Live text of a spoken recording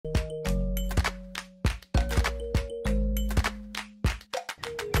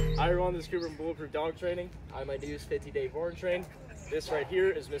Hi everyone, this is Cooper from Bulletproof Dog Training. I'm my newest 50-day board train. This right here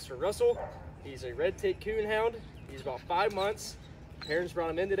is Mr. Russell. He's a red tape coon hound. He's about 5 months. Parents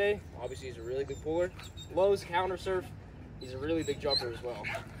brought him in today. Obviously he's a really good puller. Loves counter surf. He's a really big jumper as well.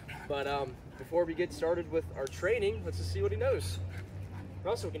 But before we get started with our training, let's just see what he knows.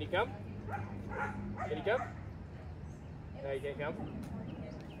 Russell, can you come? Can you come? No, you can't come.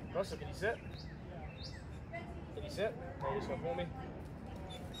 Russell, can you sit? Can you sit? No, you just gonna pull me.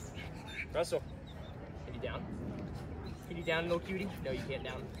 Russell, can you down? Can you down, little cutie? No, you can't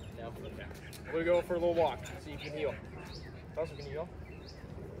down. No. Okay. We're gonna go for a little walk. See if you can heel. Russell, can you heel?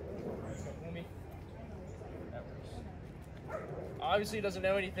 Pull me. That works. Obviously, he doesn't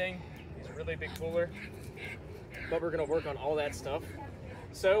know anything. He's a really big puller, but we're gonna work on all that stuff.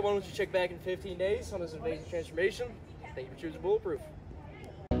 So why don't you check back in 15 days on this amazing transformation? Thank you for choosing Bulletproof.